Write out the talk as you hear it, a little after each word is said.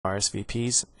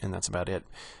RSVPs, and that's about it.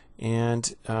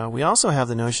 And we also have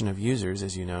the notion of users,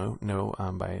 as you know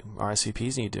by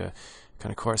RSVPs need to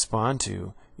kind of correspond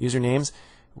to usernames.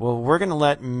 Well, we're going to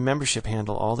let membership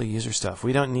handle all the user stuff.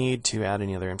 We don't need to add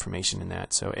any other information in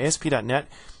that. So ASP.NET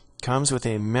comes with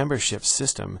a membership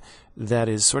system that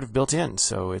is sort of built in.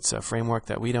 So it's a framework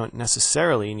that we don't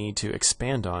necessarily need to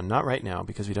expand on, not right now,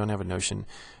 because we don't have a notion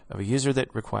of a user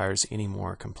that requires any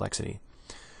more complexity.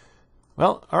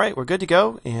 Well, all right, we're good to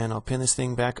go, and I'll pin this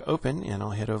thing back open, and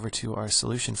I'll head over to our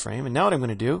solution frame. And now what I'm going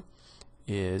to do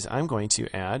is I'm going to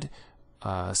add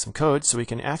some code so we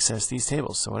can access these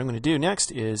tables. So what I'm going to do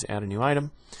next is add a new item.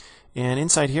 And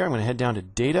inside here, I'm going to head down to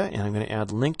Data, and I'm going to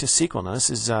add Link to SQL. Now, this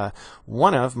is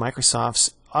one of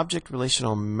Microsoft's Object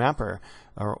Relational Mapper,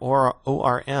 or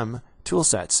ORM, tool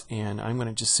sets. And I'm going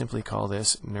to just simply call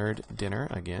this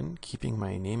NerdDinner, again, keeping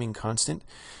my naming constant.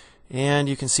 And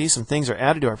you can see some things are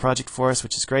added to our project for us,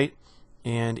 which is great.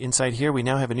 And inside here, we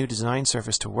now have a new design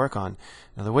surface to work on.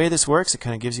 Now, the way this works, it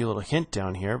kind of gives you a little hint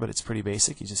down here, but it's pretty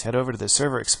basic. You just head over to the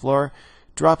Server Explorer,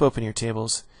 drop open your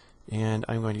tables, and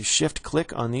I'm going to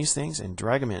shift-click on these things and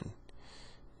drag them in.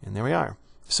 And there we are.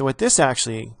 So what this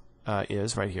actually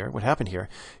is right here, what happened here,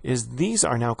 is these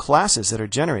are now classes that are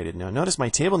generated. Now notice my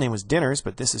table name was dinners,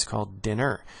 but this is called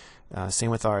dinner.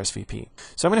 Same with RSVP.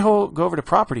 So I'm going to go over to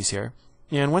properties here.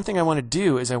 And one thing I want to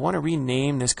do is I want to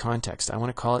rename this context. I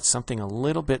want to call it something a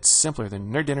little bit simpler than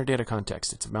NerdDinner data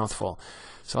context. It's a mouthful.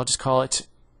 So I'll just call it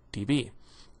DB.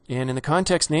 And in the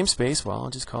context namespace, well,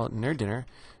 I'll just call it NerdDinner.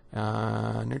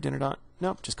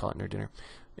 Nope, just call it NerdDinner.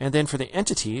 And then for the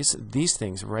entities, these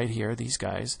things right here, these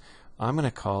guys, I'm going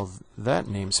to call that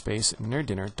namespace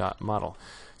NerdDinner.model.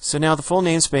 So now the full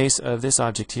namespace of this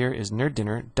object here is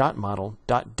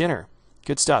NerdDinner.model.dinner.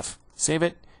 Good stuff. Save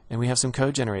it, and we have some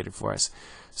code generated for us.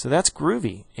 So that's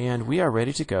groovy, and we are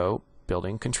ready to go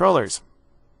building controllers.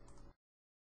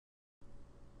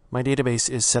 My database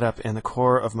is set up and the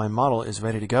core of my model is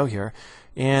ready to go here.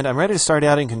 And I'm ready to start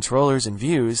adding controllers and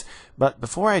views, but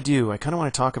before I do, I kind of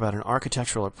want to talk about an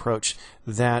architectural approach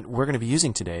that we're going to be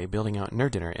using today building out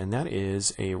NerdDinner, and that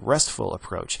is a RESTful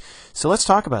approach. So let's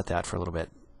talk about that for a little bit.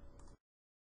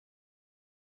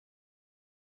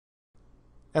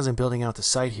 As I'm building out the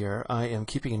site here, I am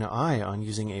keeping an eye on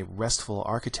using a RESTful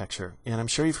architecture, and I'm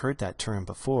sure you've heard that term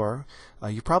before.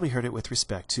 You probably heard it with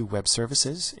respect to web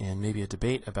services and maybe a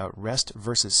debate about REST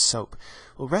versus SOAP.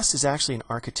 Well, REST is actually an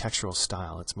architectural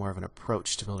style. It's more of an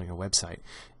approach to building a website.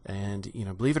 And,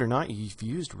 believe it or not, you've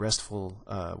used RESTful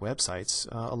websites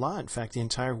a lot. In fact, the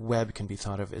entire web can be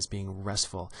thought of as being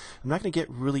RESTful. I'm not going to get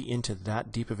really into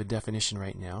that deep of a definition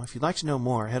right now. If you'd like to know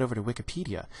more, head over to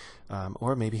Wikipedia,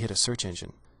 or maybe hit a search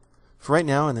engine. For right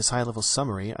now, in this high-level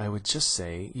summary, I would just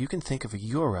say you can think of a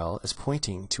URL as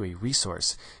pointing to a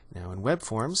resource. Now, in web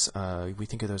forms, we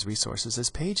think of those resources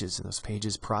as pages, and those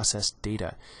pages process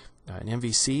data. In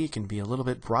MVC, it can be a little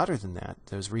bit broader than that.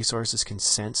 Those resources can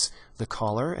sense the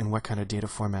caller and what kind of data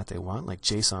format they want, like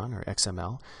JSON or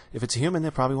XML. If it's a human, they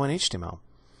probably want HTML.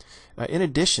 In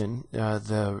addition,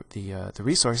 the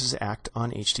resources act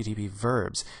on HTTP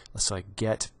verbs, so like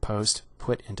get, post,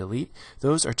 put, and delete.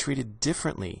 Those are treated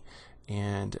differently.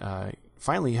 And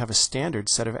finally, you have a standard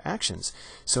set of actions.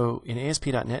 So in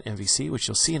ASP.NET MVC, which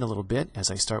you'll see in a little bit as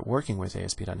I start working with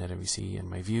ASP.NET MVC and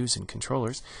my views and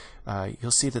controllers,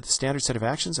 you'll see that the standard set of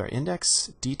actions are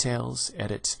index, details,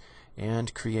 edit,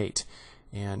 and create.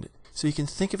 And so you can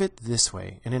think of it this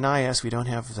way. And in IS, we don't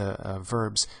have the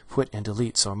verbs put and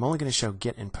delete, so I'm only going to show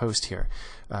get and post here.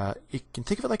 You can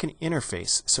think of it like an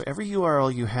interface. So every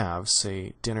URL you have,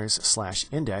 say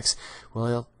dinners/index,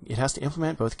 well, it has to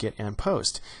implement both get and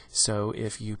post. So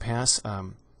if you pass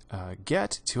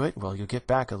get to it, well, you'll get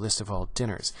back a list of all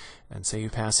dinners. And say you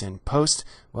pass in post,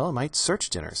 well, it might search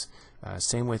dinners.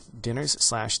 Same with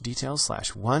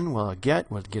dinners/details/one. Well, a get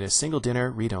will get a single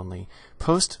dinner, read only.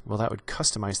 Post, well, that would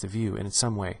customize the view in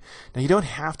some way. Now, you don't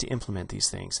have to implement these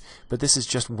things, but this is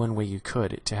just one way you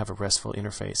could to have a RESTful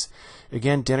interface.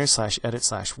 Again,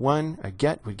 dinner/edit/one. A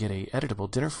get would get a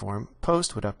editable dinner form.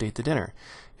 Post would update the dinner.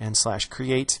 And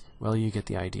 /create, well, you get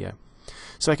the idea.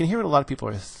 So I can hear what a lot of people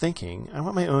are thinking. I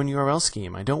want my own URL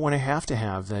scheme. I don't want to have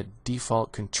that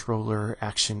default controller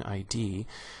action ID.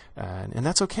 And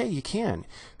that's okay, you can,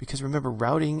 because remember,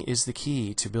 routing is the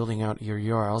key to building out your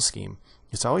URL scheme.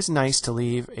 It's always nice to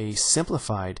leave a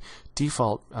simplified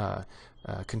default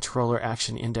controller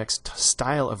action index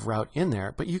style of route in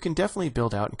there, but you can definitely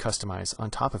build out and customize on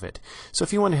top of it. So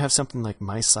if you want to have something like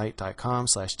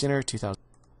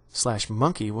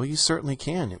mysite.com/dinner2000/monkey, well, you certainly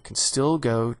can. It can still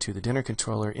go to the dinner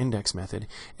controller index method,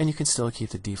 and you can still keep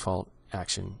the default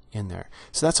action in there.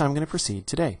 So that's how I'm going to proceed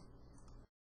today.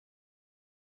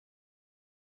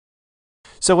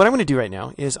 So what I'm going to do right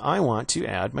now is I want to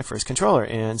add my first controller,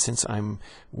 and since I'm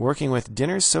working with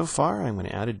dinners so far, I'm going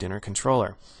to add a dinner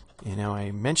controller. You know,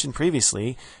 I mentioned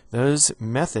previously those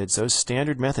methods, those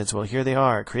standard methods. Well, here they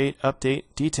are: create, update,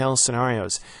 detail,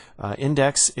 scenarios.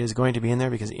 Index is going to be in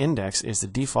there because index is the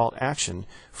default action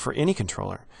for any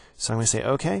controller. So I'm going to say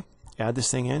OK, add this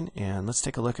thing in, and let's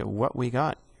take a look at what we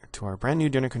got to our brand new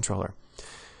dinner controller.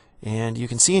 And you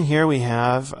can see in here we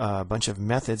have a bunch of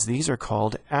methods. These are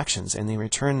called actions, and they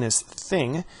return this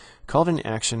thing called an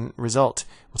action result.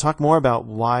 We'll talk more about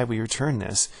why we return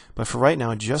this, but for right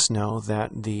now, just know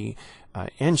that the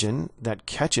engine that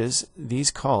catches these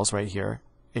calls right here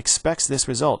expects this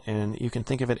result, and you can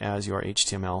think of it as your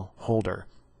HTML holder.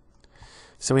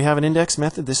 So we have an index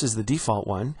method. This is the default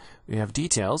one. We have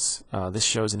details. This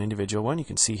shows an individual one. You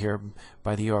can see here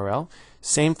by the URL.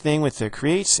 Same thing with the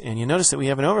create, and you notice that we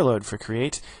have an overload for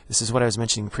create. This is what I was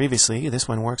mentioning previously. This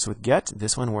one works with get.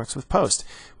 This one works with post.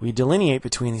 We delineate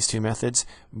between these two methods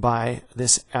by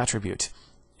this attribute.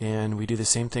 And we do the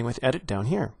same thing with edit down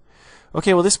here.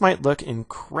 Okay, well, this might look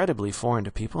incredibly foreign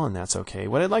to people, and that's okay.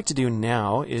 What I'd like to do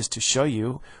now is to show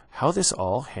you how this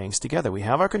all hangs together. We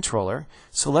have our controller,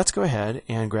 so let's go ahead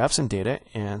and grab some data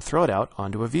and throw it out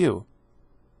onto a view.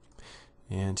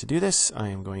 And to do this, I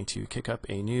am going to kick up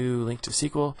a new link to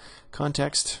SQL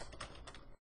context.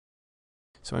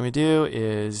 So what I'm going to do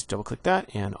is double-click that,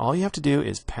 and all you have to do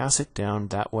is pass it down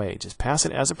that way. Just pass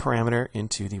it as a parameter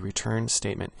into the return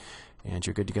statement, and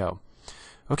you're good to go.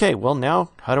 Okay, well now,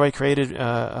 how do I create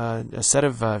a set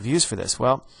of views for this?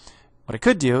 Well, what I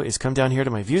could do is come down here to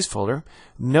my views folder.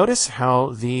 Notice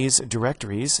how these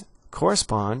directories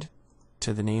correspond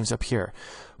to the names up here.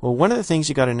 Well, one of the things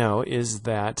you got to know is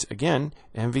that, again,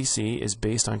 MVC is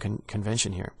based on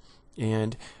convention here.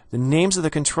 And the names of the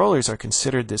controllers are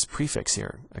considered this prefix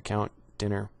here: account,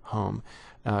 dinner, home.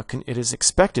 It is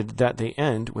expected that they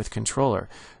end with controller.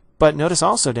 But notice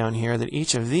also down here that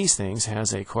each of these things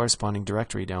has a corresponding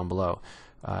directory down below.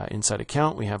 Inside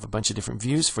account, we have a bunch of different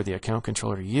views for the account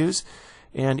controller to use,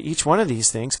 and each one of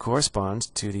these things corresponds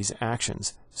to these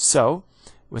actions. So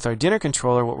with our dinner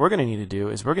controller, what we're going to need to do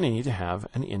is we're going to need to have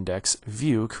an index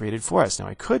view created for us. Now,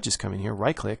 I could just come in here,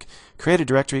 right click, create a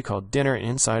directory called dinner, and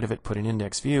inside of it put an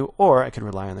index view, or I could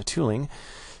rely on the tooling.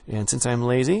 And since I'm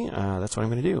lazy, that's what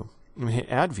I'm going to do. I'm going to hit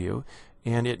add view.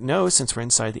 And it knows, since we're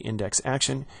inside the index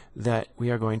action, that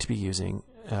we are going to be using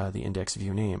the index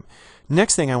view name.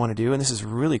 Next thing I want to do, and this is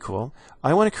really cool,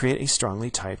 I want to create a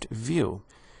strongly typed view.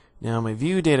 Now my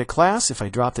view data class, if I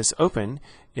drop this open,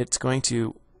 it's going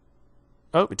to,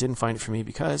 oh, it didn't find it for me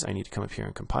because I need to come up here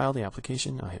and compile the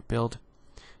application. I'll hit build.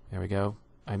 There we go.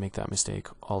 I make that mistake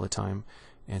all the time.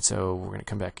 And so we're going to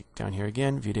come back down here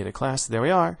again, view data class. There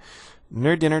we are,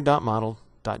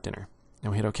 NerdDinner.model.dinner. Now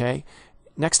we hit OK.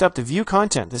 Next up, the view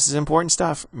content. This is important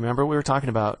stuff. Remember what we were talking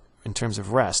about in terms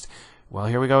of REST. Well,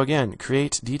 here we go again.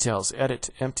 Create, details, edit,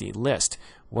 empty, list.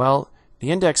 Well, the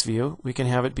index view, we can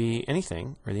have it be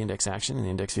anything, or the index action in the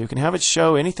index view, can have it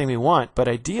show anything we want, but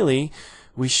ideally,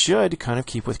 we should kind of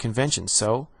keep with convention.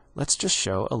 So let's just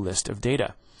show a list of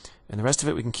data. And the rest of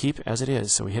it we can keep as it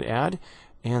is. So we hit add,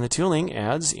 and the tooling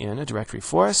adds in a directory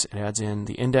for us. It adds in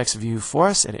the index view for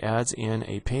us. It adds in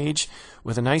a page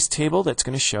with a nice table that's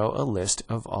going to show a list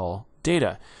of all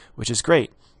data, which is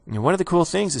great. And one of the cool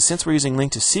things is, since we're using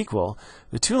link to SQL,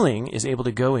 the tooling is able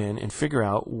to go in and figure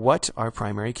out what our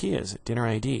primary key is, dinner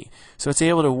ID. So it's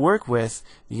able to work with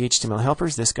the HTML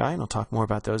helpers, this guy, and I'll talk more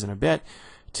about those in a bit,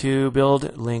 to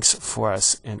build links for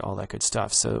us and all that good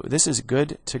stuff. So this is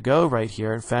good to go right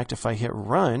here. In fact, if I hit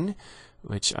run,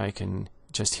 which I can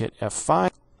just hit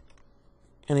F5,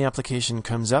 and the application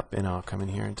comes up, and I'll come in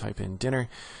here and type in dinner,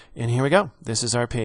 and here we go. This is our page.